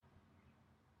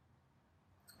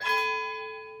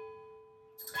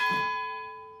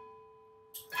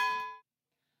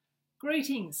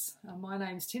Greetings, my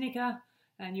name's Tinnika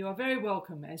and you are very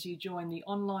welcome as you join the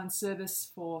online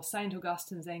service for St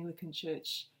Augustine's Anglican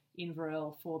Church in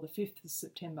Inverell for the 5th of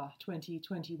September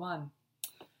 2021.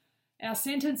 Our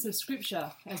sentence of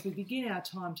scripture as we begin our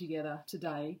time together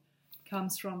today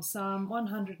comes from Psalm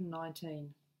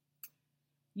 119.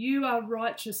 You are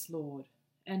righteous, Lord,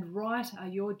 and right are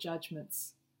your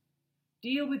judgments.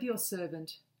 Deal with your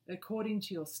servant according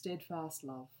to your steadfast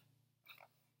love.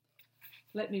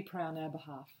 Let me pray on our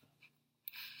behalf.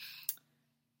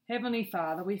 Heavenly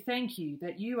Father, we thank you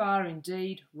that you are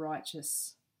indeed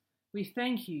righteous. We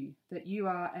thank you that you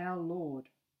are our Lord.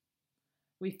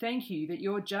 We thank you that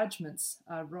your judgments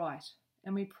are right,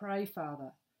 and we pray,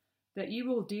 Father, that you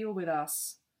will deal with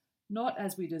us not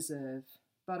as we deserve,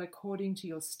 but according to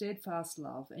your steadfast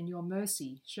love and your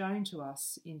mercy shown to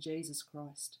us in Jesus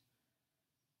Christ.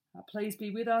 Please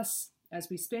be with us as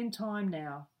we spend time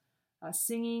now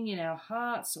singing in our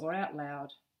hearts or out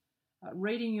loud,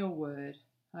 reading your word,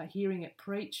 hearing it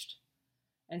preached,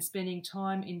 and spending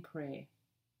time in prayer.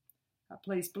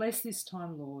 Please bless this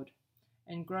time, Lord,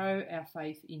 and grow our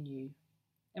faith in you.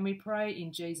 And we pray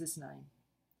in Jesus' name.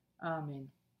 Amen.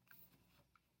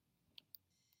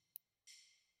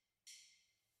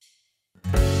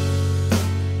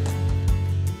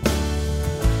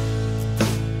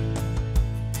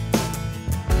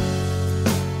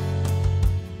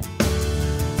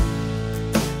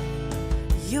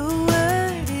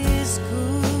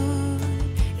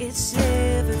 It's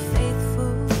ever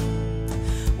faithful,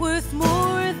 worth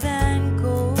more than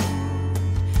gold.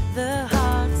 The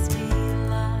heart's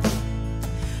delight.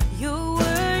 Your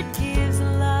word gives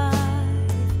life.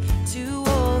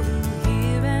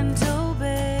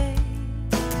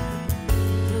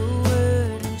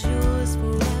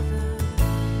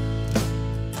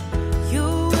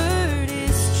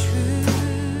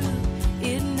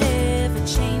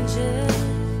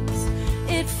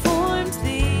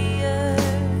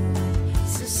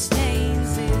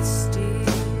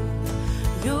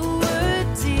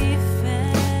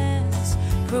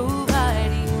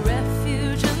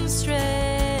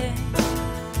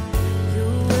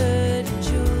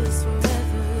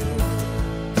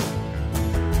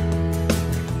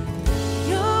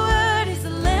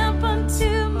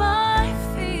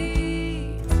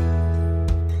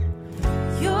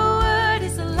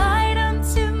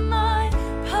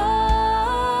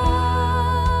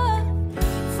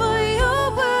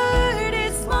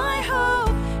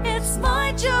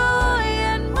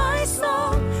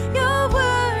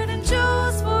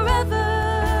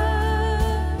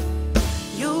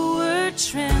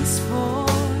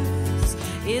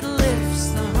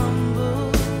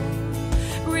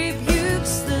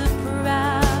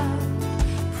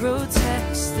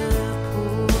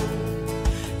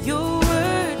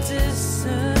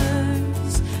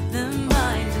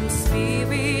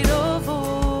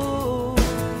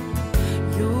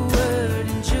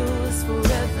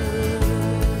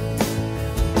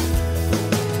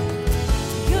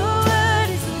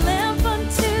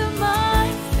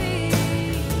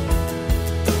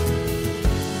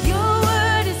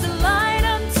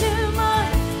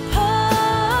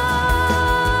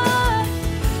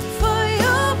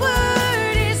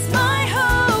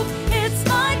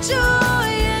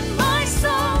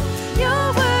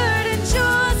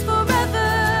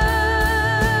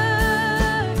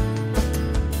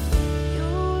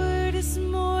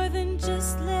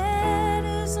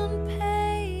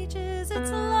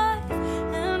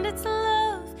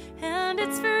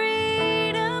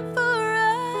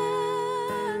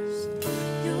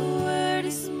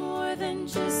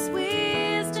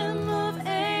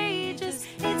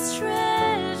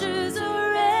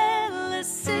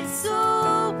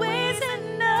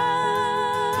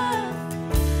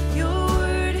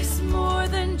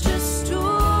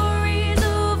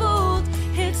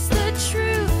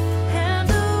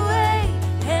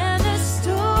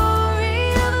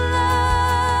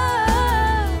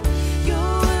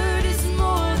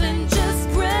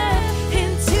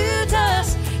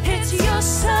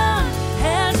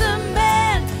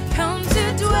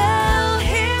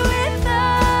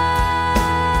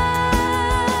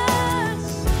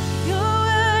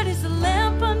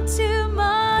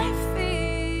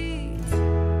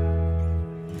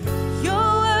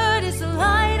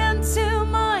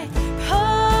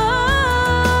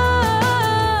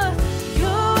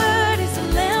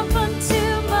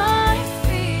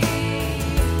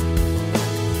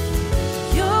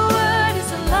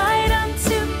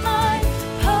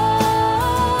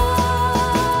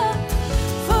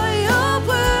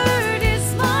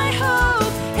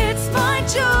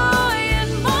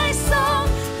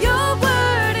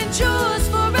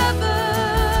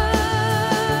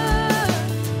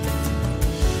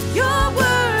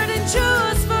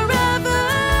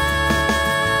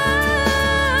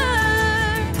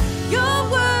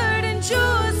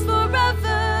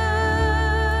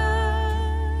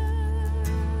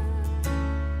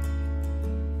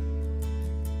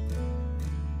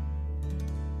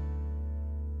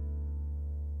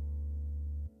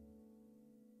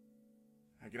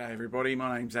 G'day everybody,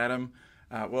 my name's Adam.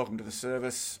 Welcome to the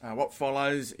service. What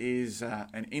follows is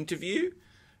an interview.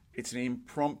 It's an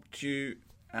impromptu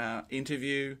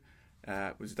interview.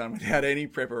 It was done without any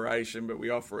preparation, but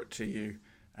we offer it to you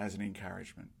as an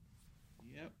encouragement.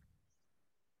 Yep.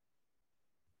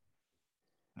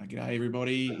 G'day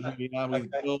everybody, here we are with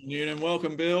Bill Noonan.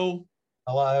 Welcome, Bill.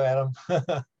 Hello, Adam.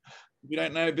 If you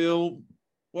don't know Bill,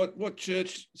 what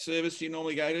church service do you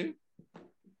normally go to?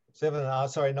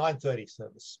 9:30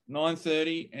 service.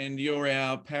 9:30, and you're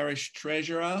our parish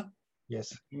treasurer. Yes.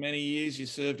 For many years you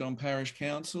served on parish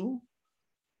council,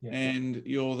 Yeah. and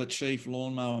you're the chief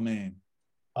lawnmower man.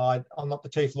 I'm not the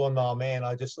chief lawnmower man.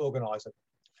 I just organise it.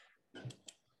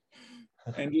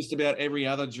 And just about every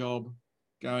other job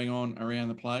going on around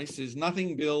the place. There's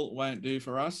nothing Bill won't do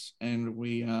for us, and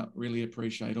we really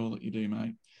appreciate all that you do,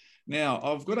 mate. Now,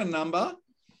 I've got a number,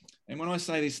 and when I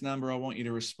say this number, I want you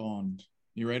to respond.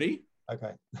 You ready?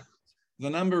 Okay. The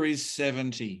number is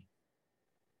 70.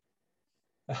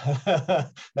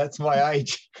 That's my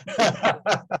age.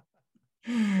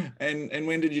 And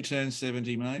when did you turn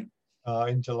 70, mate?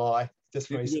 In July, just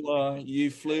recently. July.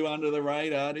 You flew under the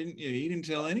radar, didn't you? You didn't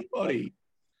tell anybody.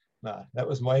 No, that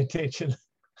was my intention.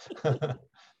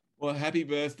 Well, happy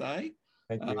birthday.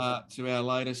 Thank you. To our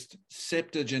latest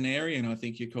septuagenarian, I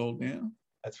think you're called now.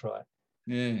 That's right.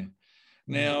 Yeah.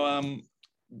 Now,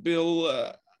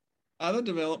 Bill, other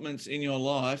developments in your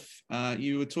life,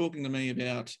 you were talking to me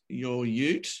about your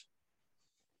ute.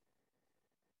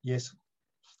 Yes.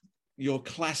 Your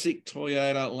classic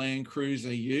Toyota Land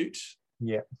Cruiser ute.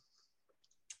 Yeah.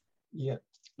 Yeah.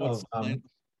 What's the plan?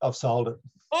 I've sold it.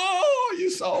 Oh, you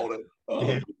sold it. Oh,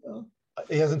 yeah.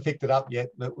 He hasn't picked it up yet,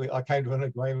 but I came to an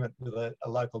agreement with a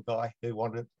local guy who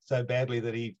wanted it so badly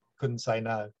that he couldn't say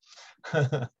no.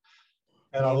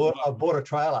 And I bought a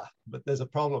trailer, but there's a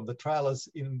problem. The trailer's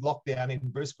in lockdown in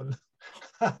Brisbane.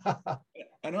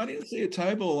 And I didn't see a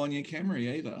tow ball on your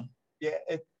Camry either. Yeah,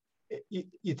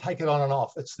 you take it on and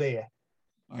off. It's there.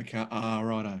 Okay.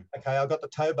 Righto. Okay, I've got the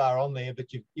tow bar on there, but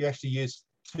you actually use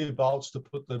 2 bolts to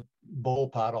put the ball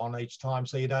part on each time,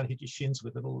 so you don't hit your shins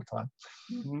with it all the time.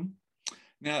 Mm-hmm.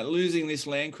 Now, losing this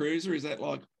Land Cruiser, is that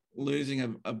like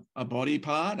losing a body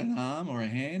part, an arm or a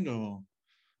hand, or?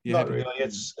 Not really.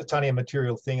 It's only a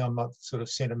material thing. I'm not sort of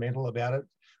sentimental about it.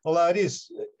 Although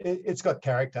it's got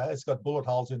character. It's got bullet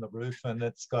holes in the roof, and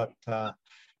it's got a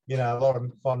lot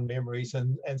of fond memories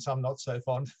and some not so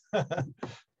fond.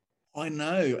 I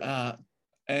know.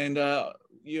 And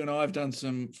you and I have done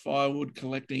some firewood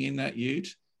collecting in that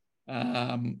ute.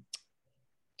 Tinica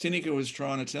was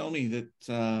trying to tell me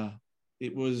that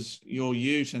it was your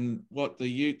ute and what the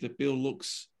ute that Bill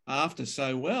looks after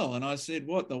so well. And I said,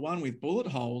 what, the one with bullet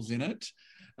holes in it?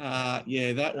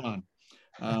 Yeah, that one.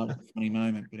 Funny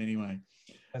moment, but anyway.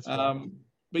 That's right.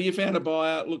 But you found a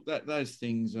buyer. Look, those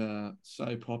things are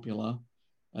so popular.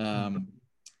 But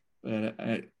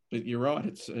you're right,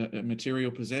 it's a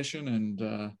material possession, and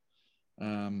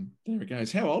there it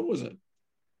goes. How old was it?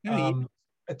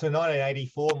 It's a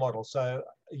 1984 model, so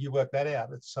you work that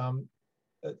out. It's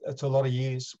a lot of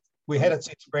years. We had it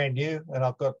since brand new, and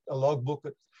I've got a logbook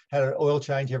that had an oil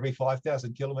change every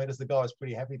 5,000 kilometres. The guy was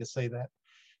pretty happy to see that.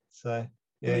 So,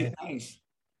 yeah.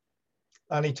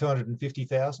 Only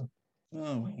 250,000.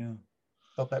 Oh, wow.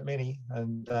 Not that many,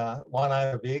 and one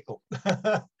owner vehicle.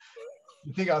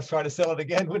 You think I was trying to sell it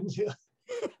again, wouldn't you?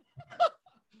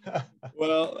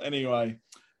 Well, anyway,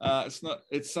 it's not.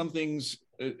 It's some things.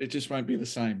 It just won't be the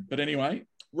same. But anyway,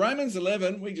 Romans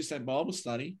 11. We just had Bible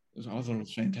study. I thought it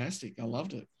was fantastic. I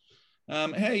loved it.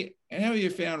 How you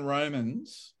found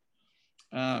Romans?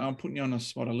 I'm putting you on the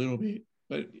spot a little bit,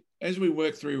 but as we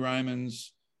work through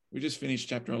Romans, we just finished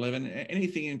chapter 11.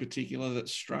 Anything in particular that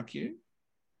struck you?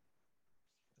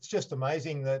 It's just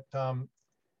amazing that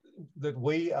that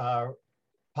we are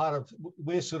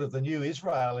we're sort of the new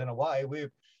Israel in a way.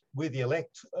 We're the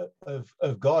elect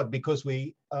of God because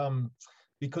we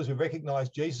recognise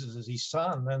Jesus as His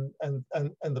Son, and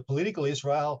the political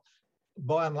Israel,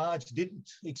 by and large,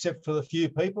 didn't, except for the few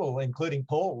people, including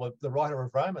Paul, the writer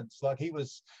of Romans. Like he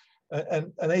was,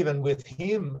 and even with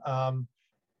him,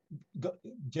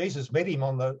 Jesus met him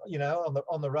on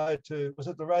the road to, was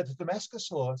it the road to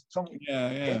Damascus or something?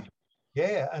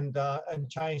 Yeah, and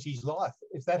changed his life.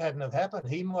 If that hadn't have happened,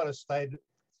 he might have stayed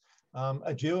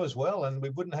a Jew as well, and we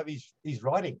wouldn't have his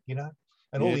writing, and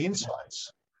all the insights.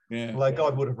 Yeah. Although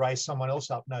God would have raised someone else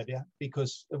up, no doubt,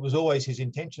 because it was always His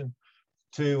intention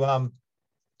to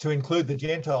include the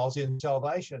Gentiles in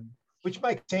salvation, which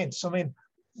makes sense. I mean,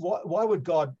 why would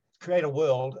God create a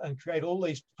world and create all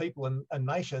these people and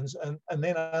nations and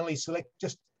then only select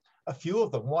just a few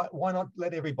of them. Why not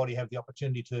let everybody have the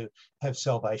opportunity to have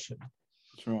salvation?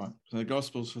 That's right. So the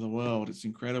gospel's for the world. It's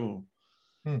incredible.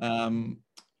 Hmm.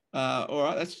 All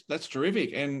right, that's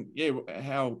terrific. And yeah,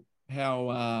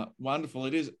 how wonderful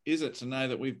it is it to know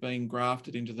that we've been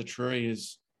grafted into the tree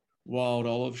as wild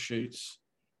olive shoots,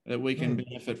 that we can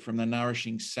benefit from the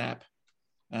nourishing sap.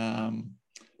 Yeah,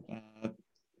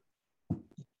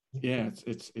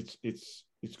 it's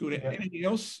good. Yeah. Anything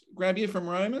else grab you from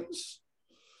Romans?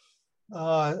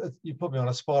 You put me on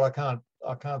a spot.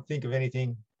 I can't think of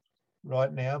anything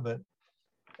right now, but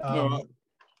All right.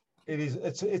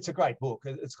 it's a great book.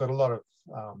 It's got a lot of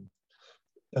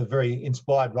a very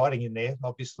inspired writing in there.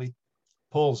 Obviously,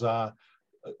 Paul's a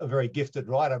very gifted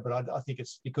writer, but I think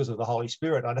it's because of the Holy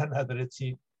Spirit. I don't know that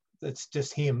it's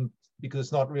just him, because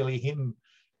it's not really him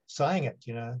saying it,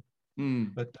 you know.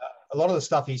 But a lot of the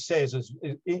stuff he says is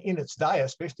in its day,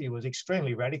 especially, was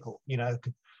extremely radical. You know,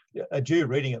 a Jew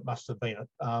reading it must have been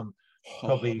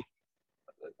probably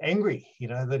angry, you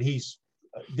know, that he's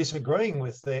disagreeing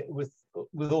with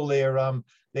all their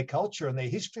culture and their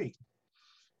history.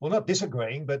 Well, not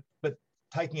disagreeing, but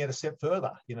taking it a step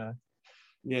further, you know.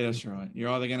 Yeah, that's right. You're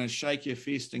either going to shake your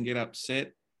fist and get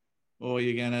upset, or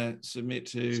you're going to submit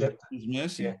to his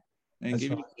mercy and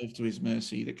give yourself to his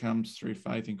mercy that comes through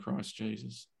faith in Christ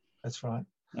Jesus. That's right.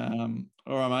 All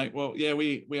right, mate. Well, yeah,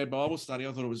 we had Bible study.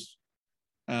 I thought it was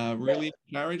really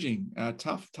encouraging.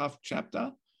 Tough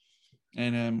chapter,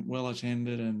 and well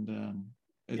attended. And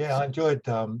I enjoyed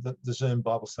the Zoom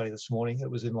Bible study this morning. It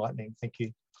was enlightening. Thank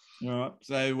you. All right.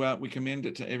 So we commend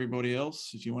it to everybody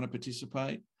else. If you want to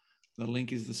participate, the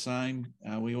link is the same.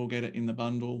 We all get it in the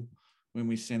bundle when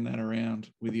we send that around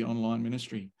with the online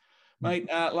ministry. Mate,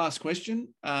 last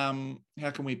question. How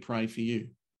can we pray for you?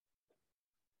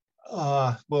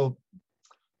 Well,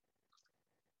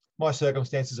 my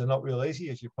circumstances are not real easy,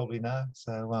 as you probably know.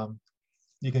 So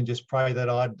you can just pray that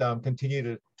I'd continue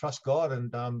to trust God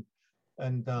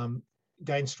and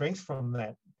gain strength from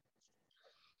that.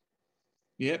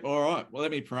 Yep. All right. Well,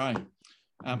 let me pray.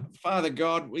 Father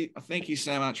God, I thank you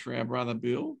so much for our brother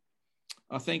Bill.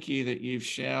 I thank you that you've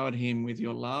showered him with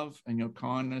your love and your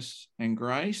kindness and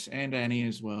grace, and Annie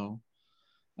as well.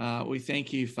 We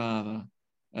thank you, Father,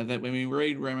 that when we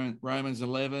read Romans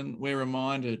 11, we're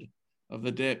reminded of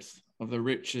the depth of the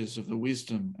riches of the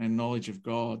wisdom and knowledge of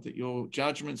God, that your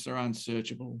judgments are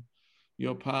unsearchable,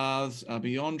 your paths are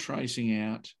beyond tracing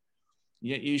out,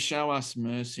 yet you show us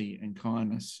mercy and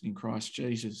kindness in Christ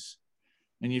Jesus.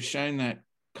 And you've shown that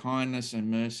kindness and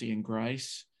mercy and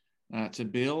grace to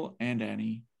Bill and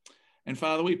Annie. And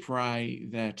Father, we pray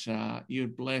that you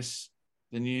would bless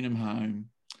the Newnham home,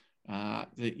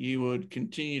 that you would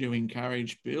continue to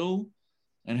encourage Bill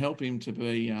and help him to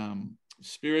be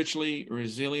spiritually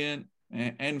resilient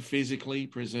and physically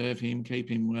preserve him, keep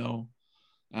him well,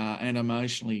 and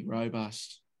emotionally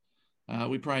robust.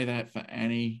 We pray that for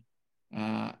Annie.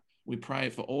 We pray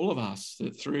for all of us,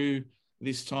 that through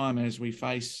this time as we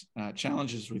face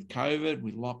challenges with COVID,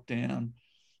 with lockdown,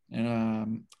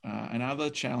 and other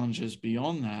challenges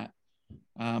beyond that,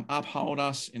 uphold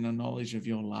us in the knowledge of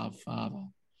your love, Father.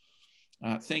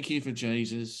 Thank you for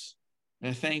Jesus.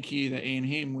 Thank you that in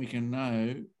him we can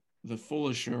know the full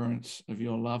assurance of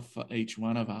your love for each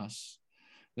one of us,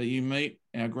 that you meet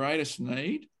our greatest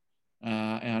need,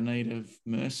 our need of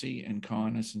mercy and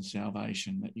kindness and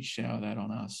salvation, that you shower that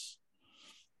on us.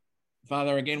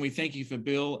 Father, again, we thank you for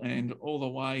Bill and all the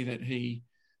way that he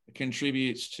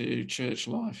contributes to church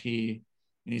life here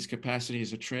in his capacity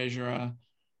as a treasurer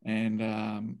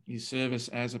and his service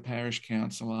as a parish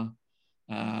counsellor,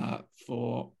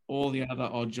 for all the other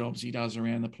odd jobs he does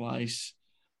around the place,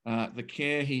 the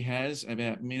care he has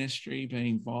about ministry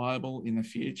being viable in the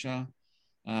future,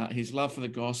 his love for the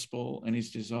gospel and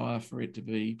his desire for it to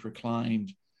be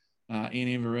proclaimed in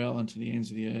Inverell and to the ends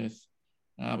of the earth.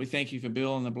 We thank you for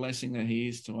Bill and the blessing that he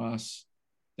is to us.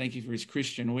 Thank you for his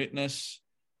Christian witness,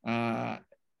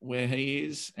 where he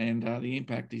is, and the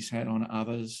impact he's had on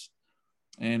others.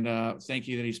 And thank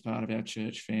you that he's part of our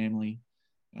church family.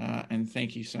 And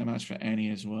thank you so much for Annie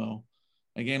as well.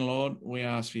 Again, Lord, we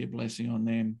ask for your blessing on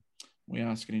them. We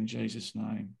ask it in Jesus'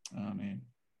 name. Amen.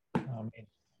 Amen.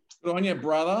 Good on you,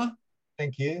 brother.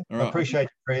 Thank you. All right. I appreciate your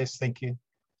prayers. Thank you.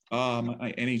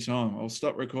 Anytime. I'll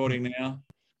stop recording now.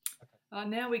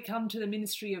 Now we come to the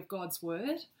ministry of God's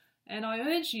Word, and I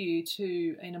urge you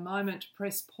to, in a moment,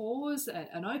 press pause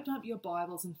and open up your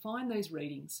Bibles and find those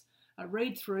readings.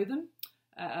 Read through them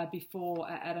before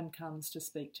Adam comes to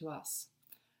speak to us.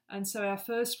 And so our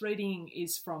first reading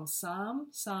is from Psalm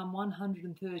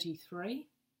 133.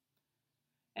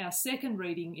 Our second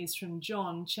reading is from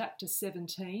John chapter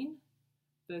 17,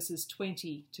 verses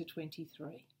 20 to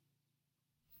 23.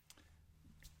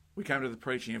 We come to the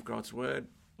preaching of God's word.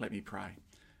 Let me pray.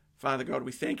 Father God,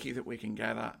 we thank you that we can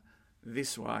gather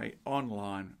this way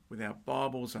online with our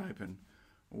Bibles open,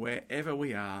 wherever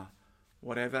we are,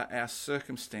 whatever our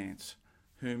circumstance,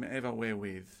 whomever we're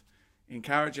with.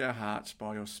 Encourage our hearts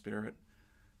by your Spirit.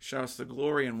 Show us the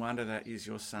glory and wonder that is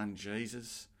your Son,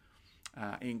 Jesus.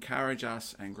 Encourage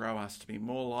us and grow us to be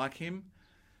more like him,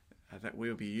 that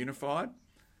we'll be unified,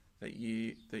 that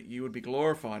you would be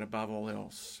glorified above all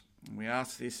else. And we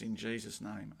ask this in Jesus'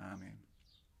 name. Amen.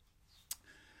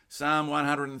 Psalm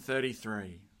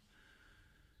 133.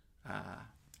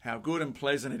 How good and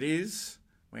pleasant it is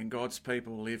when God's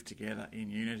people live together in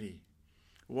unity.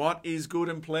 What is good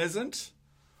and pleasant?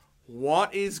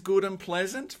 What is good and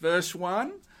pleasant? Verse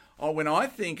 1. Oh, when I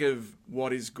think of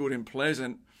what is good and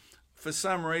pleasant, for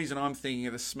some reason I'm thinking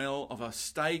of the smell of a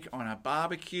steak on a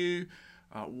barbecue,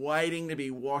 waiting to be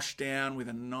washed down with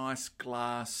a nice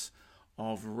glass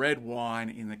of red wine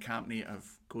in the company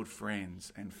of good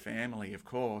friends and family, of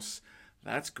course.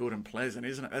 That's good and pleasant,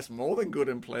 isn't it? That's more than good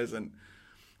and pleasant.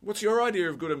 What's your idea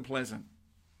of good and pleasant?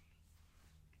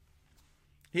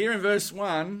 Here in verse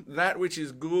 1, that which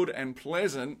is good and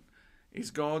pleasant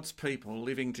is God's people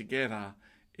living together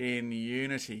in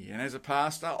unity. And as a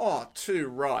pastor, too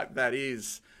right, that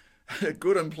is.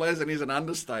 Good and pleasant is an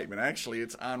understatement. Actually,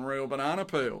 it's unreal banana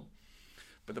peel.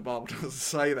 But the Bible doesn't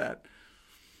say that.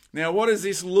 Now, what does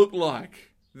this look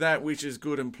like? That which is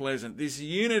good and pleasant. This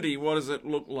unity, what does it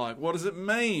look like? What does it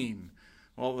mean?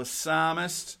 Well, the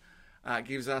psalmist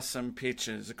gives us some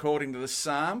pictures. According to the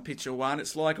psalm, picture 1,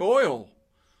 it's like oil.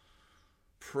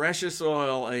 Precious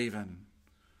oil even.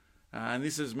 And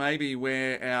this is maybe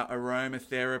where our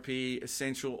aromatherapy,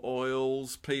 essential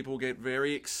oils, people get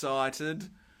very excited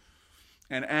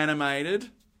and animated.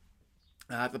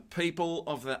 The people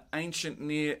of the ancient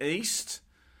Near East,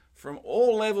 from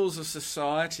all levels of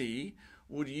society,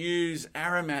 would use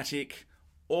aromatic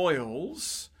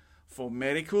oils for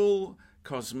medical,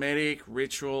 cosmetic,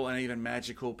 ritual, and even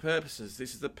magical purposes.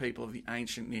 This is the people of the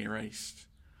ancient Near East.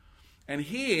 And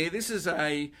here, this is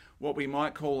what we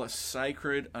might call a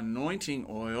sacred anointing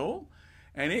oil,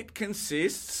 and it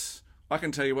consists, I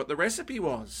can tell you what the recipe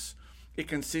was. It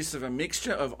consists of a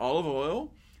mixture of olive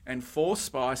oil and 4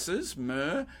 spices,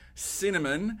 myrrh,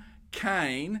 cinnamon,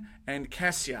 cane, and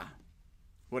cassia,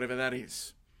 whatever that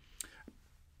is.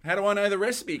 How do I know the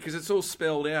recipe? Because it's all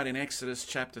spelled out in Exodus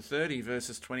chapter 30,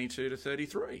 verses 22 to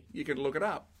 33. You can look it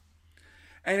up.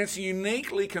 And it's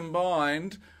uniquely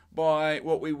combined by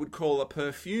what we would call a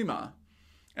perfumer.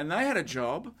 And they had a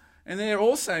job, and they're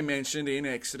also mentioned in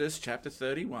Exodus chapter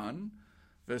 31,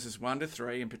 verses 1 to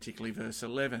 3, and particularly verse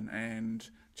 11, and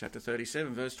chapter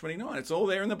 37, verse 29. It's all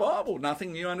there in the Bible,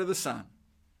 nothing new under the sun.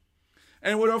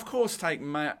 And it would, of course, take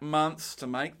months to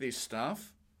make this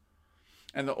stuff.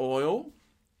 And the oil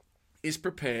is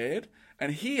prepared.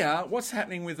 And here, what's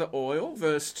happening with the oil?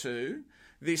 Verse 2,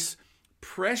 this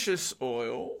precious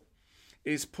oil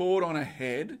is poured on a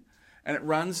head, and it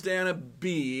runs down a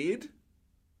beard,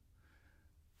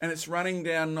 and it's running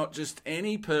down not just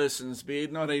any person's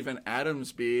beard, not even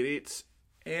Adam's beard, it's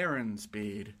Aaron's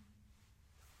beard.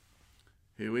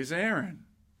 Who is Aaron?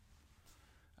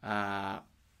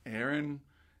 Aaron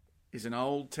is an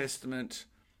Old Testament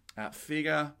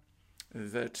figure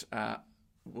that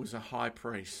was a high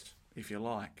priest, if you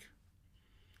like.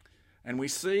 And we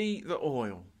see the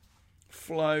oil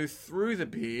flow through the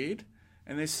beard,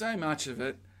 and there's so much of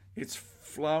it, it's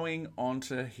flowing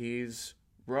onto his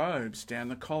robes, down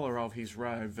the collar of his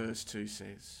robe, verse 2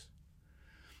 says.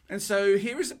 And so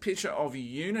here is a picture of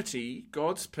unity,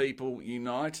 God's people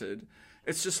united.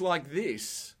 It's just like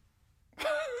this.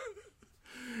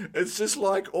 It's just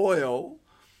like oil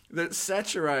that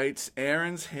saturates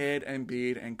Aaron's head and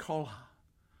beard and collar.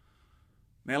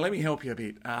 Now, let me help you a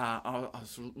bit. I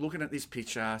was looking at this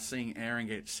picture, seeing Aaron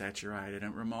get saturated,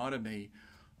 and it reminded me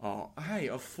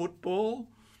of football,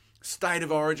 state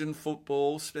of origin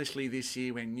football, especially this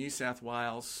year when New South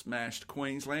Wales smashed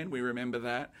Queensland. We remember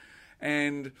that.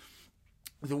 And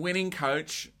the winning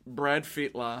coach, Brad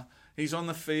Fittler, he's on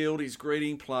the field, he's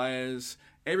greeting players.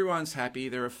 Everyone's happy.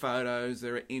 There are photos,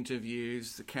 there are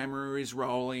interviews, the camera is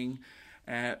rolling,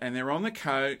 and they're on the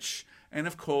coach. And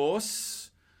of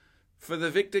course, for the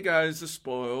victor goes the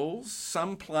spoils.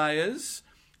 Some players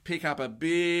pick up a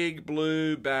big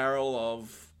blue barrel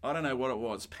of, I don't know what it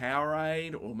was,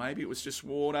 Powerade, or maybe it was just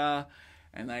water,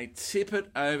 and they tip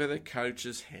it over the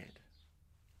coach's head.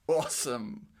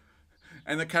 Awesome.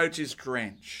 And the coach is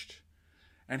drenched,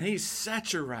 and he's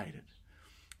saturated,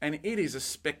 and it is a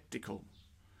spectacle.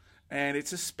 And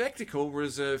it's a spectacle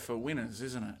reserved for winners,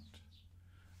 isn't it?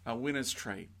 a winner's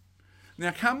treat.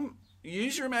 Now come,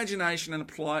 use your imagination and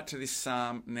apply it to this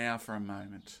psalm now for a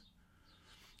moment.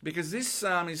 Because this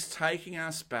psalm is taking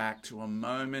us back to a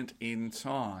moment in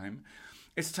time.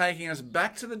 It's taking us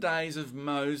back to the days of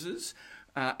Moses.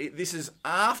 This is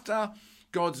after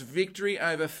God's victory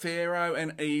over Pharaoh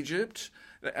and Egypt.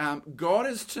 God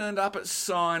has turned up at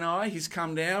Sinai. He's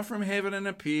come down from heaven and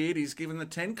appeared. He's given the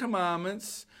 10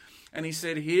 Commandments. And he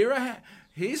said,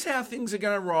 here's how things are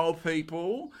going to roll,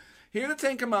 people. Here are the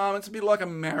 10 Commandments. A bit like a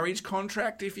marriage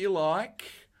contract, if you like.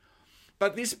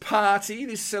 But this party,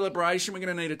 this celebration, we're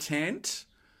going to need a tent.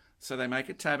 So they make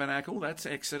a tabernacle. That's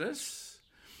Exodus.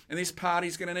 And this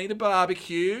party's going to need a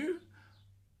barbecue.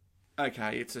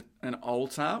 Okay, it's an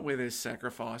altar where there's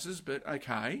sacrifices, but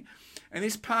okay. And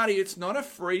this party, it's not a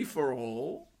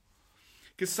free-for-all,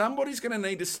 because somebody's going to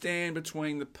need to stand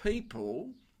between the people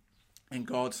and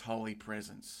God's holy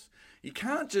presence. You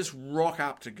can't just rock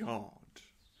up to God.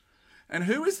 And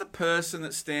who is the person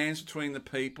that stands between the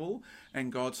people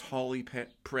and God's holy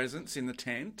presence in the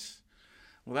tent?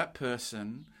 Well, that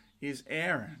person is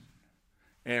Aaron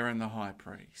the high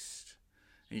priest.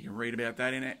 And you can read about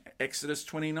that in Exodus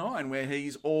 29, where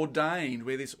he's ordained,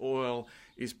 where this oil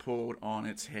is poured on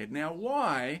its head. Now,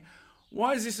 why?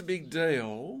 Why is this a big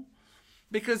deal?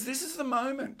 Because this is the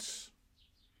moment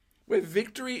where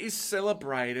victory is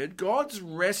celebrated. God's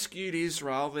rescued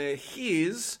Israel. They're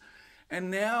his. And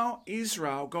now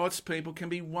Israel, God's people, can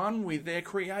be one with their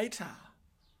Creator.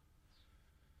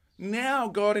 Now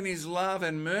God, in his love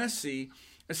and mercy,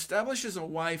 establishes a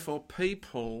way for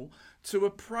people to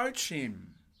approach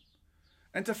him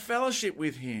and to fellowship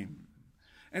with him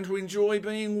and to enjoy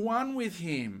being one with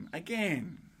him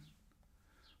again.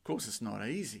 Of course, it's not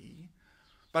easy,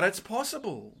 but it's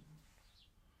possible.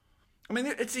 I mean,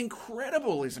 it's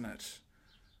incredible, isn't it?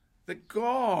 That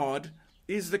God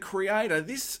is the creator,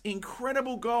 this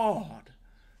incredible God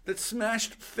that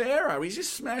smashed Pharaoh. He's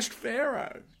just smashed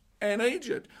Pharaoh and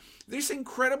Egypt. This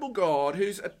incredible God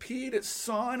who's appeared at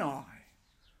Sinai.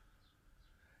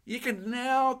 You can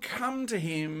now come to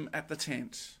him at the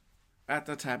tent, at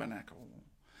the tabernacle.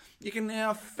 You can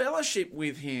now fellowship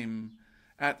with him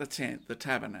at the tent, the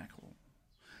tabernacle.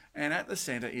 And at the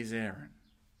centre is Aaron,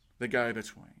 the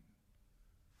go-between.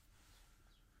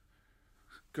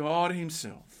 God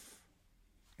himself,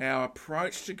 our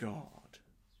approach to God,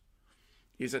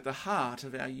 is at the heart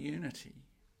of our unity.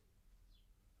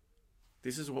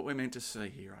 This is what we're meant to see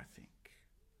here, I think.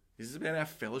 This is about our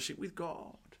fellowship with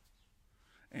God.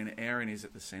 And Aaron is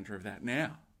at the centre of that.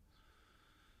 Now,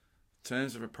 in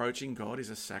terms of approaching God is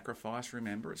a sacrifice.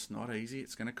 Remember, it's not easy.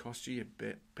 It's going to cost you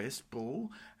your best bull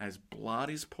as blood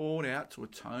is poured out to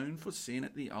atone for sin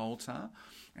at the altar,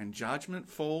 and judgment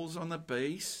falls on the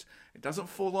beast. It doesn't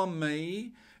fall on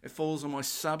me. It falls on my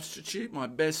substitute, my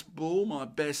best bull, my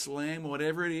best lamb,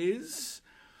 whatever it is.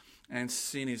 And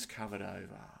sin is covered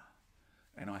over.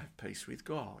 And I have peace with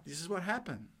God. This is what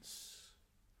happens.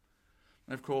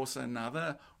 And of course,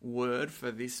 another word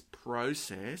for this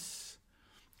process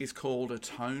is called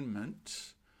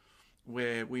atonement,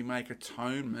 where we make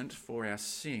atonement for our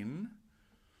sin.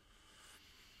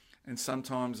 And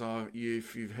sometimes,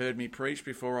 if you've heard me preach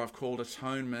before, I've called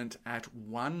atonement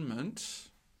at-one-ment,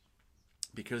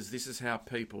 because this is how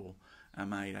people are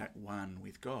made at one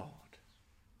with God.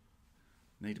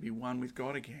 Need to be one with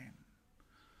God again.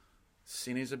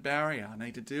 Sin is a barrier. I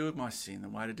need to deal with my sin. The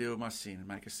way to deal with my sin and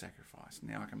make a sacrifice.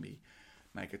 Now I can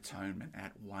make atonement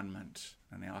at one-ment,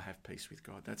 and now I have peace with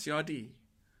God. That's the idea.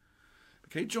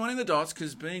 But keep joining the dots,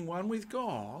 because being one with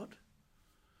God,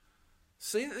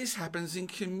 see that this happens in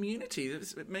community.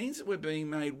 It means that we're being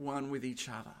made one with each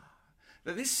other.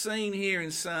 Now this scene here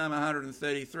in Psalm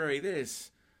 133,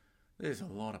 there's a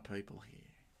lot of people here.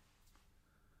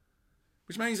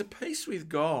 Which means a peace with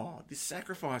God, this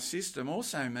sacrifice system,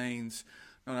 also means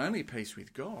not only peace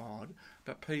with God,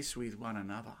 but peace with one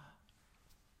another.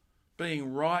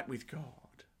 Being right with God.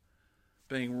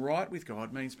 Being right with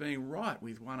God means being right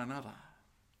with one another.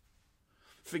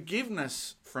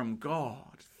 Forgiveness from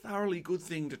God, thoroughly good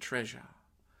thing to treasure,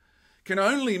 can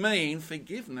only mean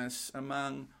forgiveness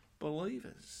among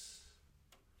believers.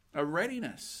 A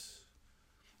readiness,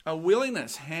 a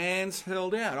willingness, hands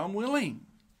held out. I'm willing.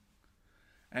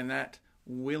 And that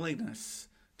willingness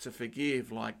to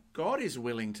forgive, like God is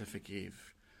willing to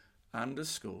forgive,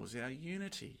 underscores our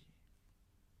unity.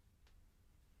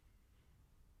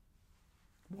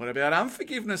 What about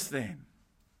unforgiveness then?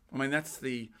 I mean, that's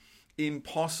the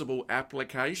impossible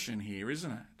application here,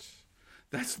 isn't it?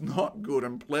 That's not good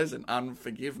and pleasant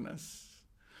unforgiveness.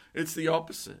 It's the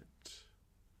opposite.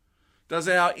 Does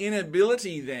our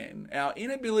inability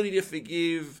to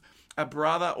forgive a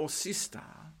brother or sister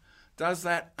does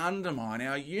that undermine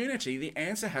our unity? The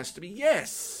answer has to be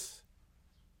yes.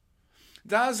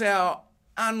 Does our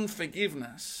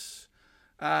unforgiveness,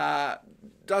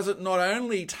 does it not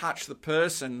only touch the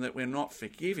person that we're not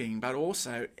forgiving, but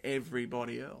also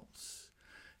everybody else?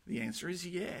 The answer is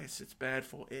yes, it's bad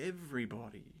for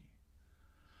everybody.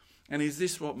 And is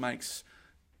this what makes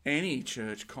any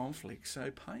church conflict so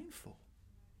painful?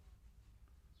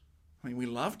 I mean, we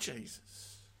love Jesus.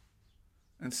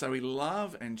 And so we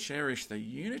love and cherish the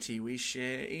unity we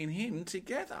share in him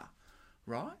together,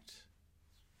 right?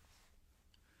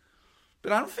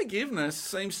 But unforgiveness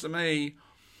seems to me,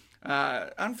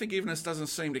 unforgiveness doesn't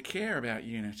seem to care about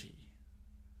unity.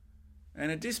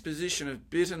 And a disposition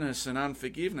of bitterness and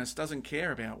unforgiveness doesn't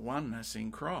care about oneness in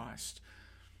Christ,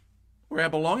 or our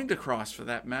belonging to Christ for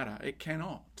that matter. It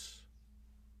cannot.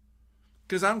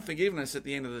 Because unforgiveness at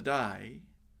the end of the day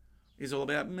is all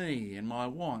about me and my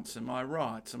wants and my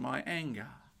rights and my anger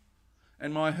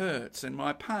and my hurts and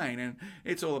my pain. And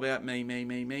it's all about me,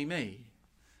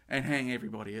 and hang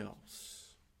everybody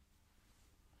else.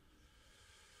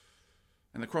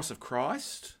 And the cross of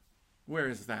Christ, where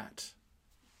is that?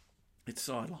 It's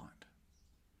sidelined.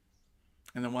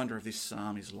 And the wonder of this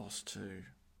psalm is lost too.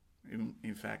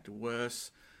 In fact, worse,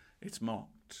 it's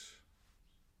mocked.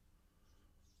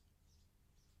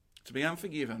 To be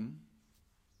unforgiven,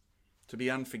 to be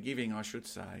unforgiving, I should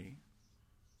say,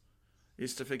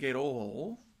 is to forget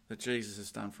all that Jesus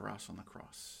has done for us on the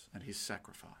cross and his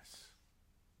sacrifice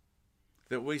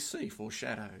that we see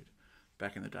foreshadowed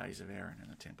back in the days of Aaron and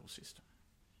the temple system.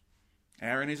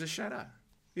 Aaron is a shadow,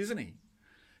 isn't he?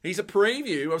 He's a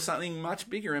preview of something much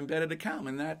bigger and better to come,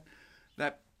 and that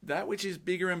which is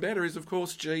bigger and better is, of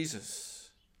course,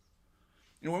 Jesus.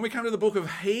 And when we come to the book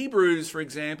of Hebrews, for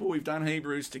example, we've done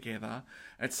Hebrews together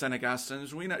at St.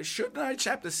 Augustine's, we should know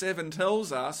chapter 7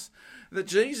 tells us that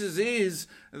Jesus is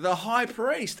the high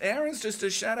priest. Aaron's just a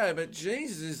shadow, but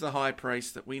Jesus is the high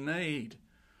priest that we need.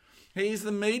 He is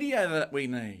the mediator that we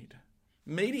need.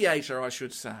 Mediator, I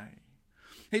should say.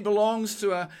 He belongs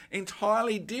to an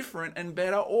entirely different and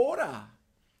better order.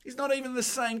 He's not even the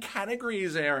same category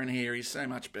as Aaron here. He's so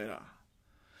much better.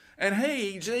 And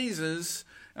he, Jesus,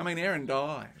 Aaron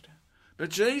died, but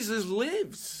Jesus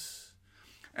lives.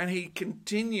 And he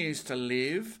continues to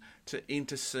live to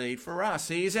intercede for us.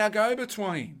 He is our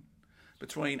go-between,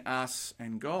 between us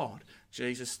and God.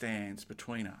 Jesus stands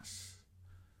between us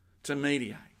to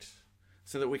mediate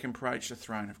so that we can approach the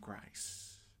throne of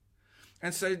grace.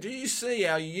 And so do you see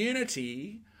our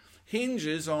unity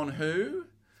hinges on who?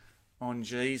 On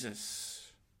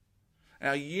Jesus.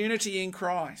 Our unity in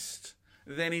Christ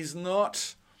then is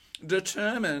not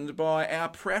determined by our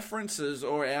preferences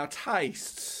or our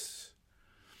tastes.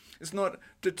 It's not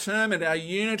determined, our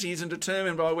unity isn't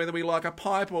determined by whether we like a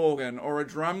pipe organ or a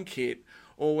drum kit,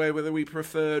 or whether we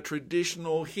prefer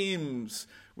traditional hymns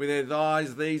with their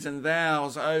thys, these and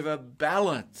thous over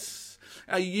ballads.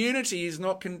 Our unity is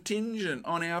not contingent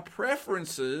on our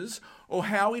preferences or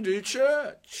how we do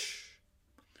church.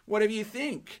 Whatever you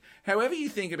think, however you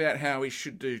think about how we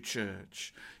should do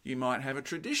church, you might have a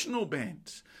traditional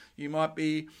bent. You might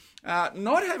be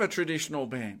not have a traditional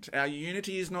bent. Our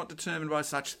unity is not determined by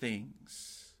such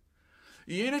things.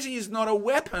 Unity is not a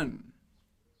weapon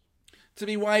to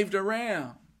be waved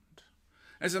around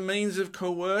as a means of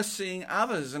coercing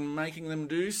others and making them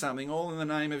do something, all in the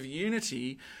name of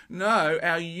unity. No,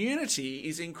 our unity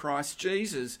is in Christ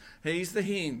Jesus. He's the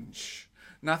hinge.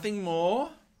 Nothing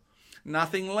more,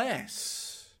 nothing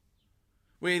less.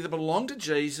 We either belong to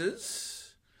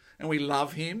Jesus and we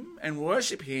love him and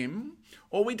worship him,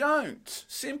 or we don't.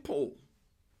 Simple.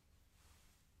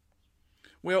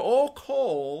 We're all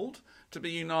called to be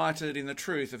united in the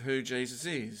truth of who Jesus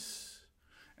is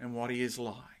and what he is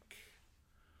like.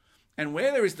 And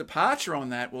where there is departure on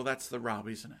that, well, that's the rub,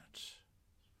 isn't it?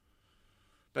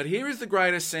 But here is the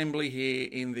great assembly here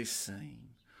in this scene,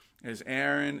 as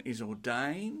Aaron is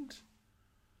ordained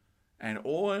and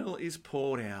oil is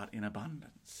poured out in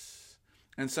abundance.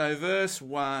 And so verse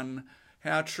 1,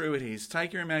 how true it is.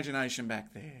 Take your imagination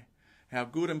back there. How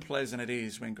good and pleasant it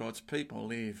is when God's people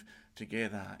live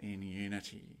together in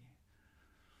unity.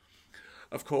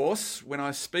 Of course, when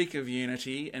I speak of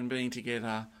unity and being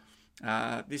together,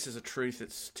 this is a truth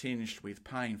that's tinged with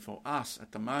pain for us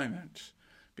at the moment,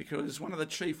 because one of the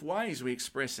chief ways we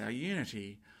express our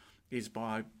unity is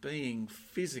by being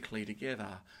physically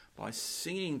together, by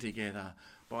singing together,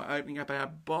 by opening up our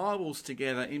Bibles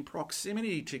together, in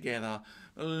proximity together,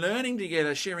 learning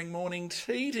together, sharing morning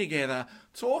tea together,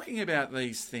 talking about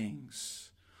these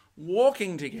things,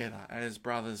 walking together as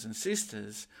brothers and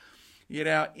sisters. Yet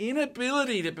our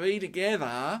inability to be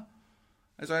together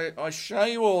as I show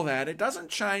you all that, it doesn't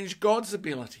change God's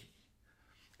ability.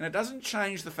 And it doesn't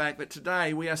change the fact that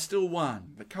today we are still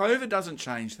one. But COVID doesn't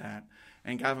change that,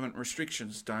 and government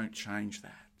restrictions don't change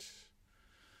that.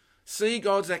 See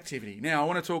God's activity. Now, I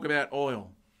want to talk about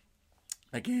oil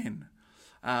again.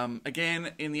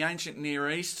 Again, in the ancient Near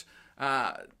East,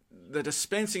 the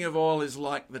dispensing of oil is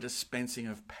like the dispensing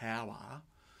of power.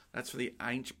 That's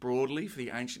broadly for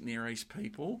the ancient Near East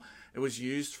people. It was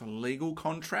used for legal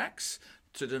contracts,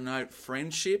 to denote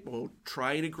friendship or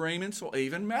trade agreements or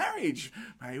even marriage.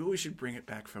 Maybe we should bring it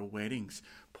back for weddings.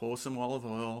 Pour some olive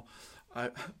oil.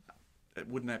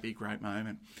 Wouldn't that be a great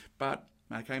moment? But,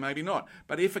 okay, maybe not.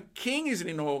 But if a king is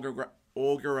inaugurated,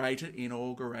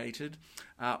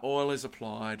 oil is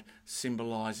applied,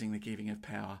 symbolising the giving of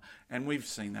power. And we've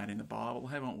seen that in the Bible,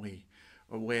 haven't we?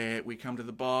 Where we come to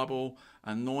the Bible,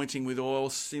 anointing with oil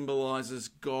symbolises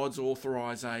God's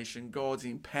authorisation, God's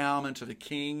empowerment of the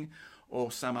king or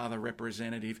some other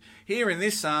representative. Here in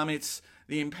this psalm, it's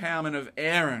the empowerment of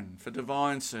Aaron for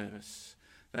divine service,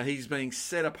 that he's being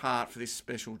set apart for this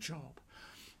special job.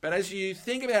 But as you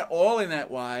think about oil in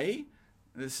that way,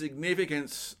 the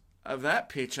significance of that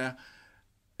picture,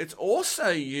 it's also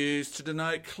used to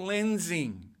denote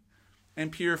cleansing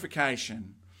and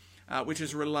purification, which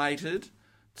is related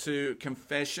to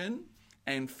confession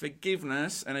and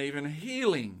forgiveness and even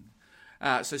healing.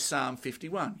 So Psalm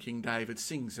 51, King David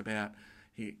sings about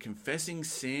confessing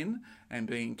sin and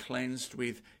being cleansed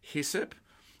with hyssop.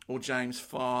 Or James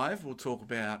 5 will talk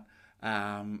about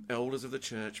elders of the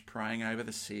church praying over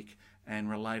the sick,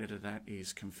 and related to that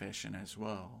is confession as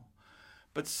well.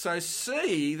 But so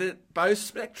see that both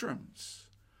spectrums,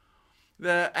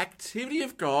 the activity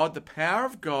of God, the power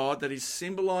of God that is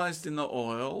symbolised in the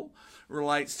oil,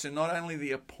 relates to not only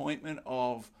the appointment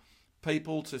of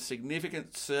people to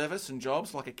significant service and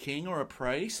jobs like a king or a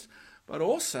priest, but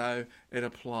also it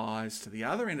applies to the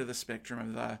other end of the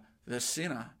spectrum of the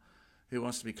sinner who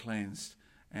wants to be cleansed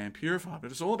and purified. But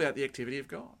it's all about the activity of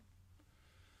God.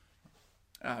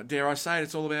 Dare I say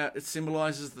it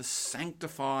symbolises the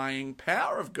sanctifying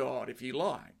power of God, if you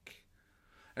like,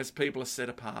 as people are set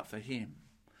apart for him,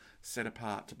 set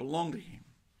apart to belong to him.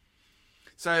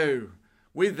 So,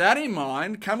 with that in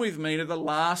mind, come with me to the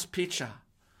last picture.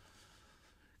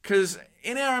 Because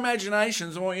in our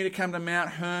imaginations, I want you to come to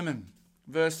Mount Hermon.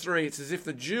 Verse 3, it's as if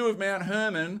the dew of Mount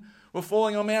Hermon were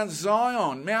falling on Mount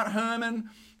Zion. Mount Hermon,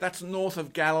 that's north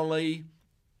of Galilee.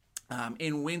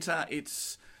 In winter,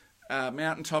 its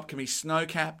mountaintop can be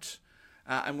snow-capped.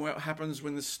 And what happens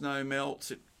when the snow melts?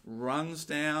 It runs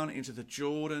down into the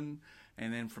Jordan,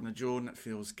 and then from the Jordan it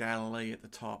fills Galilee at the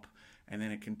top, and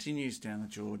then it continues down the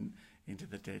Jordan into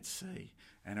the Dead Sea.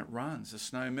 And it runs. The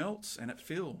snow melts and it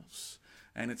fills.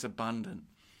 And it's abundant.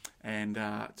 And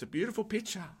it's a beautiful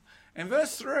picture. And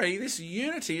verse 3, this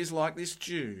unity is like this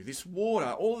dew, this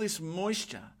water, all this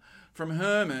moisture from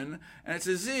Hermon, and it's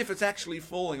as if it's actually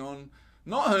falling on,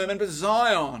 not Hermon, but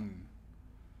Zion.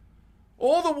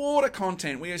 All the water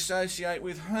content we associate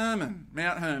with Hermon,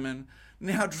 Mount Hermon,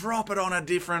 now drop it on a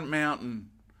different mountain.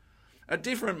 A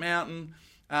different mountain,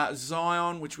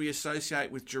 Zion, which we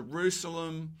associate with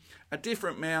Jerusalem. A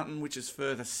different mountain which is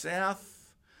further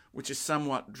south, which is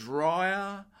somewhat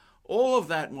drier. All of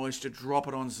that moisture, drop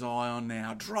it on Zion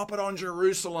now. Drop it on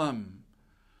Jerusalem.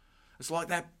 It's like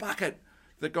that bucket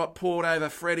that got poured over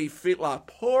Freddie Fitler.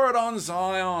 Pour it on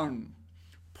Zion.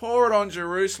 Pour it on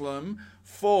Jerusalem,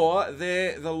 for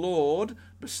there the Lord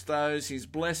bestows his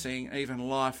blessing, even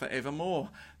life forevermore.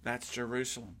 That's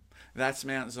Jerusalem. That's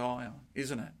Mount Zion,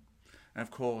 isn't it? And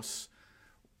of course,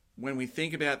 when we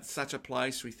think about such a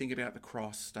place, we think about the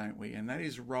cross, don't we? And that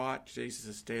is right,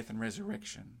 Jesus' death and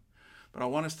resurrection. But I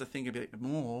want us to think a bit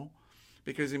more,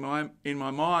 because in my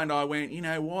mind I went, you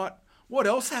know what? What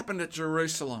else happened at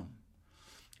Jerusalem?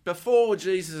 Before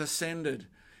Jesus ascended,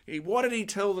 what did he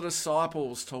tell the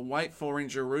disciples to wait for in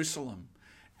Jerusalem?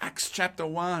 Acts chapter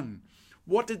 1.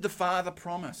 What did the Father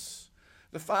promise?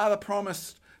 The Father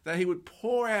promised that he would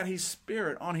pour out his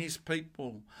Spirit on his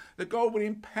people, that God would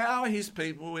empower his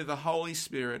people with the Holy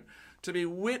Spirit to be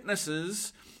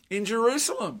witnesses in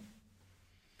Jerusalem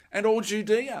and all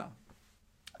Judea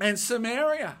and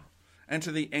Samaria and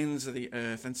to the ends of the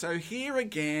earth. And so here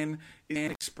again is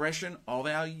an expression of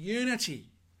our unity.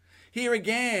 Here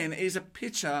again is a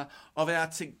picture of our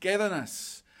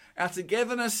togetherness. Our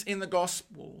togetherness in the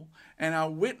gospel and our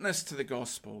witness to the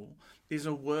gospel is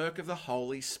a work of the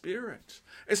Holy Spirit.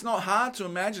 It's not hard to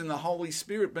imagine the Holy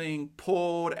Spirit being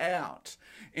poured out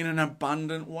in an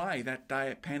abundant way that day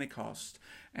at Pentecost,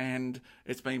 and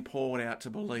it's been poured out to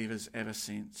believers ever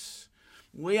since.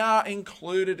 We are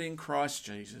included in Christ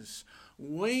Jesus.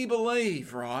 We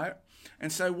believe, right,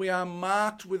 And so we are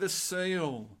marked with a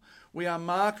seal. We are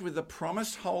marked with the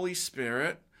promised Holy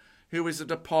Spirit, who is a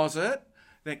deposit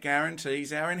that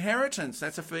guarantees our inheritance.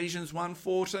 That's Ephesians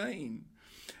 1:14.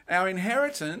 Our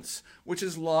inheritance, which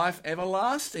is life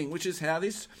everlasting, which is how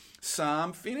this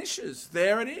psalm finishes.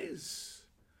 There it is.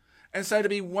 And so to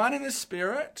be one in the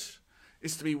Spirit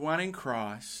is to be one in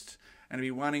Christ, and to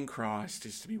be one in Christ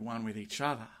is to be one with each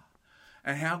other.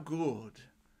 And how good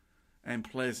and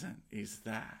pleasant is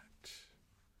that?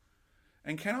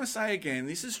 And can I say again,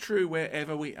 this is true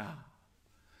wherever we are.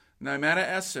 No matter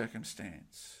our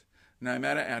circumstance, no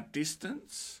matter our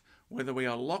distance, whether we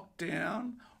are locked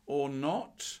down or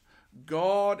not,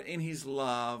 God in his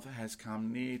love has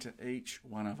come near to each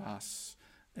one of us,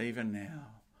 even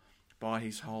now, by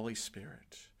his Holy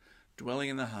Spirit, dwelling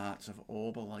in the hearts of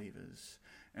all believers.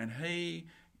 And he,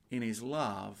 in his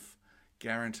love,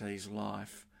 guarantees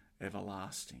life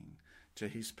everlasting to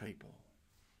his people,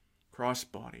 Christ's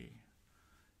body,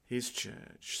 his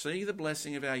church. See the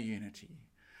blessing of our unity.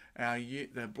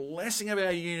 The blessing of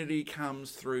our unity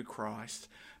comes through Christ,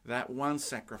 that one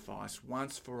sacrifice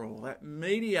once for all, that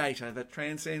mediator that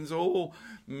transcends all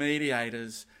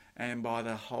mediators, and by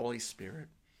the Holy Spirit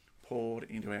poured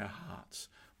into our hearts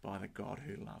by the God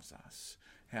who loves us.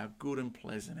 How good and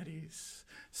pleasant it is.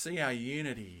 See, our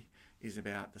unity is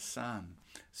about the Son.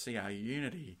 See, our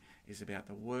unity is about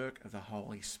the work of the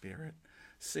Holy Spirit.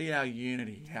 See our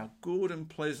unity, how good and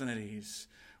pleasant it is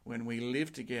when we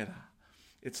live together.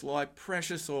 It's like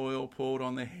precious oil poured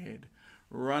on the head,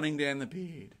 running down the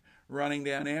beard, running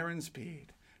down Aaron's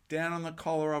beard, down on the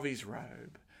collar of his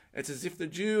robe. It's as if the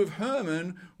dew of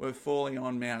Hermon were falling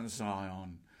on Mount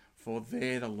Zion, for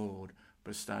there the Lord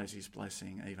bestows his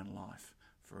blessing, even life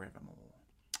forevermore.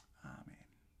 Amen.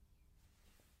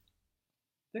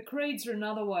 The creeds are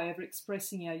another way of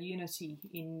expressing our unity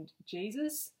in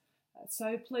Jesus.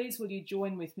 So please will you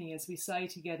join with me as we say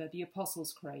together the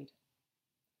Apostles' Creed.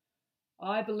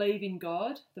 I believe in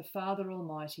God, the Father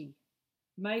Almighty,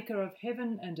 maker of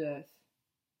heaven and earth,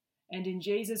 and in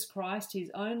Jesus Christ,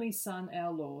 his only Son,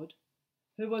 our Lord,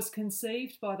 who was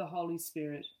conceived by the Holy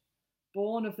Spirit,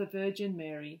 born of the Virgin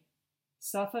Mary,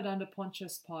 suffered under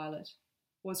Pontius Pilate,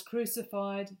 was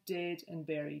crucified, dead, and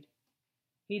buried.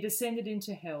 He descended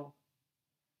into hell.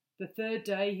 The third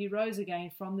day he rose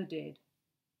again from the dead.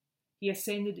 He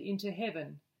ascended into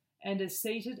heaven and is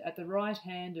seated at the right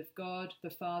hand of God the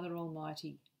Father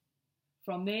Almighty.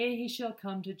 From there he shall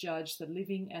come to judge the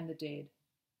living and the dead.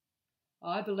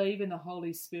 I believe in the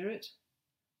Holy Spirit,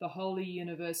 the holy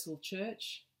universal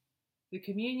church, the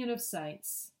communion of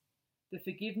saints, the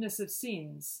forgiveness of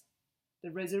sins,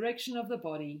 the resurrection of the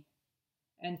body,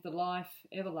 and the life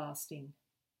everlasting.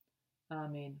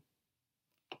 Amen.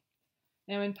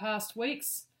 Now, in past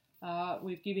weeks,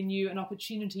 we've given you an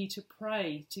opportunity to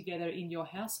pray together in your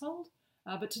household,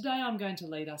 but today I'm going to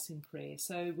lead us in prayer,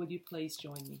 so will you please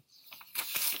join me?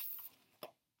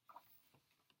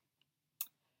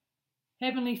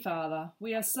 Heavenly Father,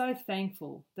 we are so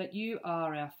thankful that you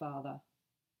are our Father,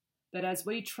 that as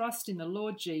we trust in the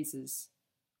Lord Jesus,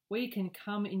 we can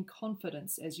come in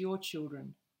confidence as your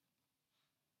children.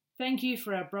 Thank you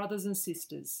for our brothers and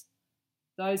sisters,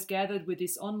 those gathered with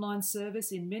this online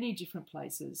service in many different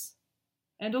places,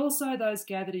 and also those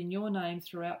gathered in your name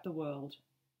throughout the world.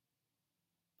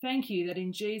 Thank you that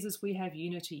in Jesus we have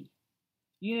unity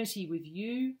with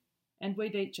you and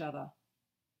with each other.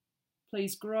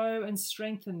 Please grow and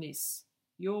strengthen this,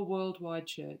 your worldwide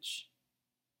church.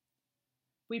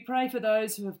 We pray for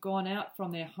those who have gone out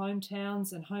from their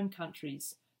hometowns and home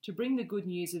countries to bring the good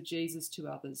news of Jesus to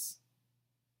others.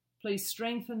 Please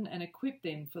strengthen and equip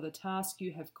them for the task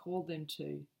you have called them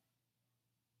to.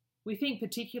 We think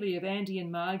particularly of Andy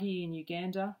and Margie in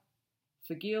Uganda,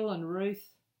 for Gil and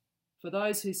Ruth, for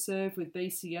those who serve with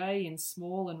BCA in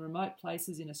small and remote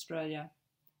places in Australia.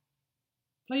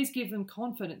 Please give them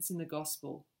confidence in the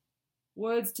gospel,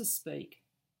 words to speak,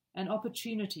 and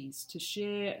opportunities to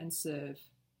share and serve.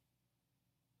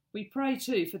 We pray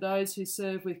too for those who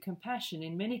serve with compassion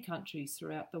in many countries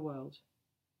throughout the world.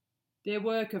 Their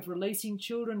work of releasing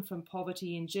children from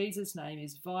poverty in Jesus' name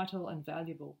is vital and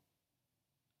valuable.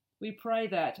 We pray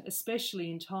that,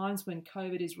 especially in times when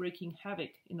COVID is wreaking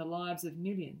havoc in the lives of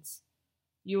millions,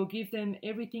 you will give them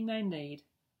everything they need,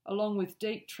 along with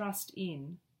deep trust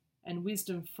in and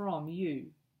wisdom from you,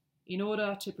 in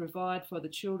order to provide for the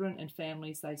children and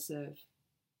families they serve.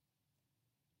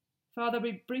 Father,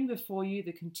 we bring before you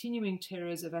the continuing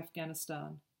terrors of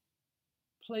Afghanistan.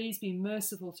 Please be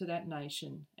merciful to that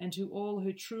nation and to all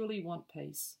who truly want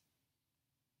peace.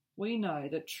 We know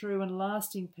that true and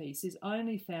lasting peace is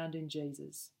only found in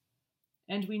Jesus,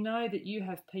 and we know that you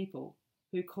have people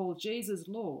who call Jesus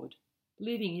Lord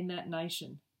living in that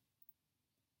nation.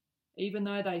 Even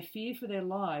though they fear for their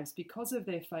lives because of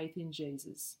their faith in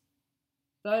Jesus,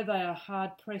 though they are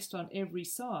hard pressed on every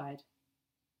side,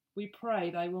 we pray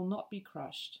they will not be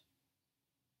crushed.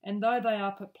 And though they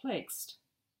are perplexed,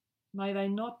 may they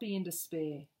not be in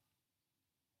despair.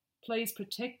 Please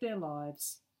protect their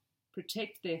lives,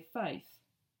 protect their faith,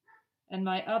 and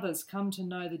may others come to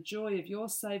know the joy of your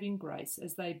saving grace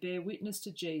as they bear witness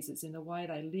to Jesus in the way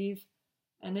they live,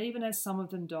 and even as some of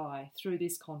them die through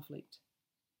this conflict.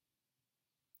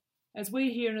 As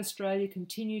we here in Australia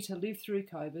continue to live through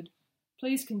COVID,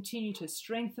 please continue to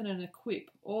strengthen and equip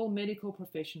all medical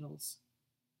professionals.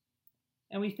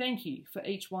 And we thank you for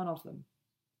each one of them.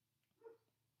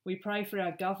 We pray for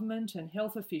our government and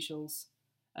health officials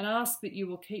and ask that you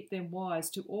will keep them wise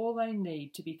to all they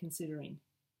need to be considering.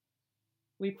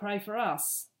 We pray for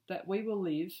us that we will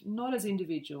live not as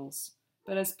individuals,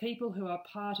 but as people who are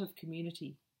part of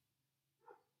community.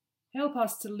 Help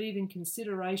us to live in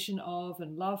consideration of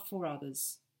and love for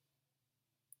others.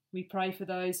 We pray for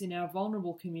those in our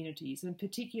vulnerable communities and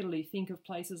particularly think of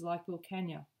places like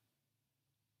Wilcannia.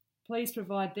 Please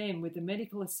provide them with the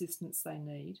medical assistance they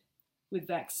need, with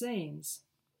vaccines,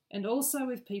 and also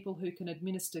with people who can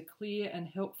administer clear and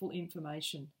helpful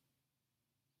information.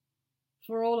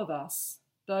 For all of us,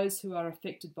 those who are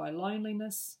affected by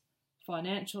loneliness,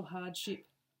 financial hardship,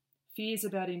 fears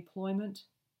about employment,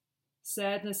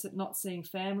 sadness at not seeing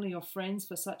family or friends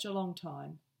for such a long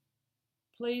time,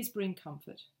 please bring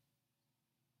comfort.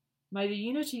 May the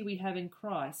unity we have in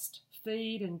Christ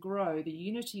feed and grow the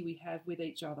unity we have with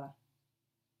each other.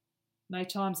 May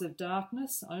times of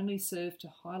darkness only serve to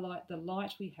highlight the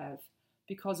light we have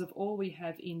because of all we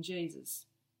have in Jesus.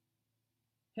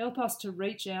 Help us to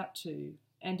reach out to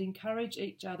and encourage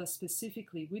each other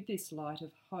specifically with this light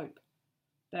of hope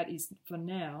that is for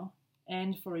now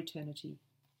and for eternity.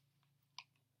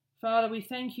 Father, we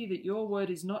thank you that your word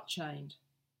is not chained.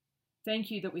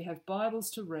 Thank you that we have Bibles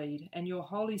to read and your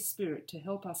Holy Spirit to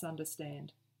help us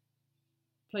understand.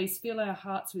 Please fill our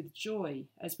hearts with joy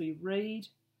as we read,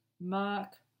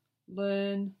 mark,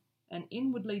 learn, and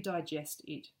inwardly digest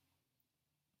it.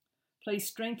 Please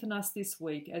strengthen us this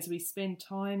week as we spend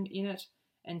time in it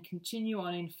and continue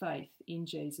on in faith in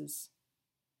Jesus.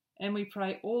 And we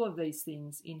pray all of these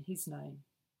things in his name.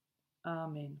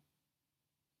 Amen.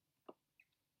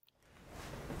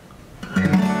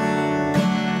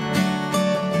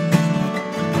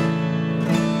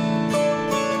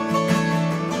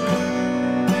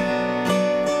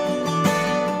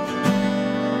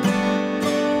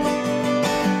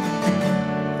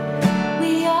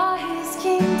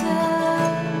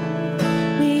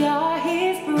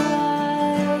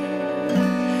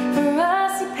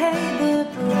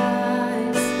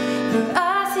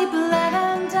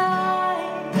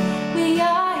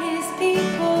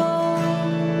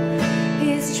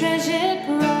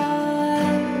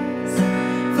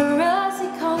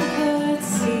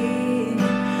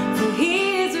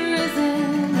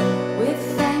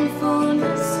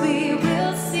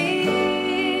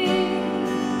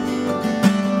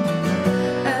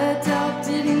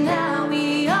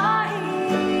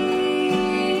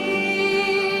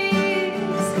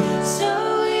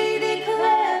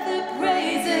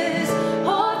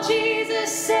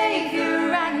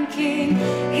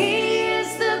 He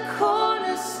is the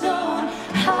cornerstone.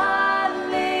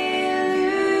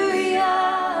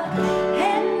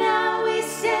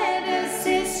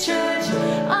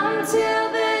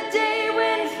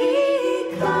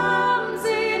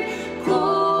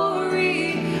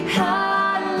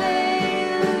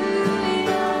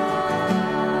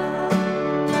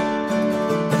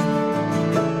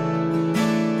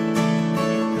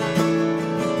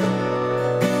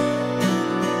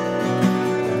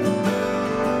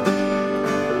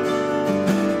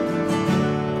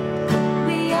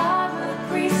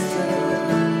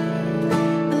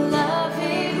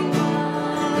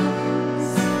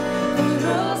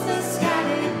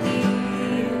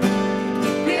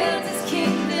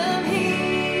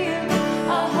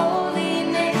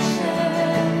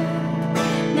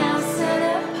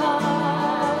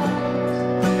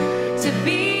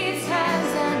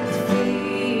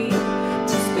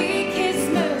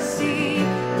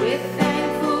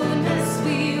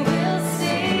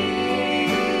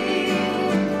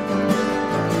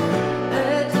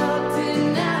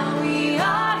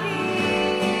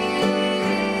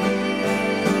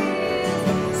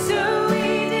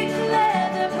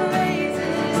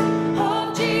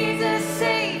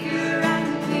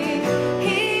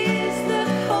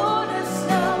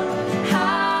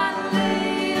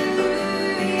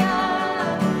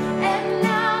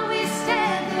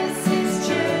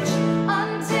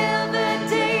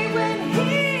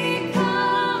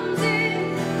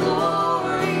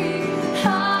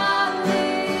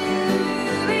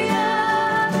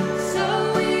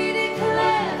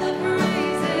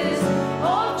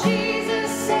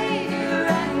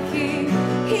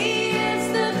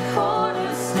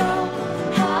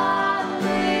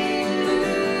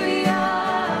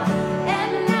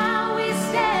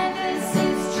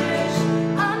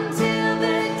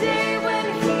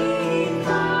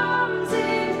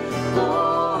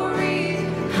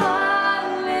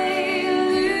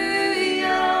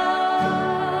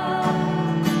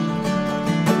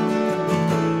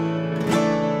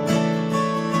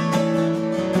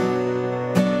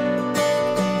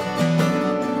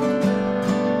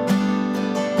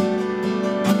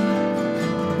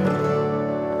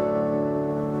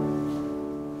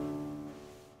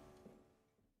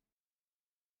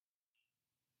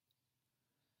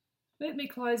 Let me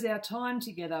close our time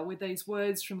together with these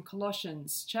words from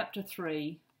Colossians chapter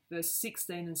 3, verse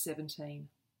 16 and 17.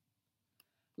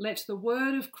 Let the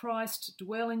word of Christ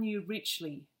dwell in you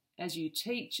richly, as you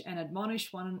teach and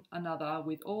admonish one another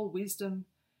with all wisdom,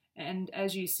 and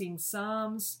as you sing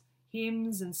psalms,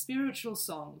 hymns, and spiritual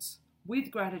songs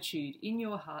with gratitude in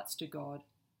your hearts to God.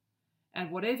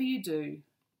 And whatever you do,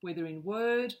 whether in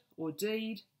word or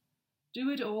deed, do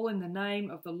it all in the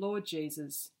name of the Lord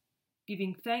Jesus,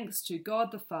 giving thanks to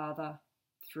God the Father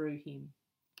through him.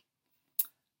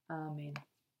 Amen.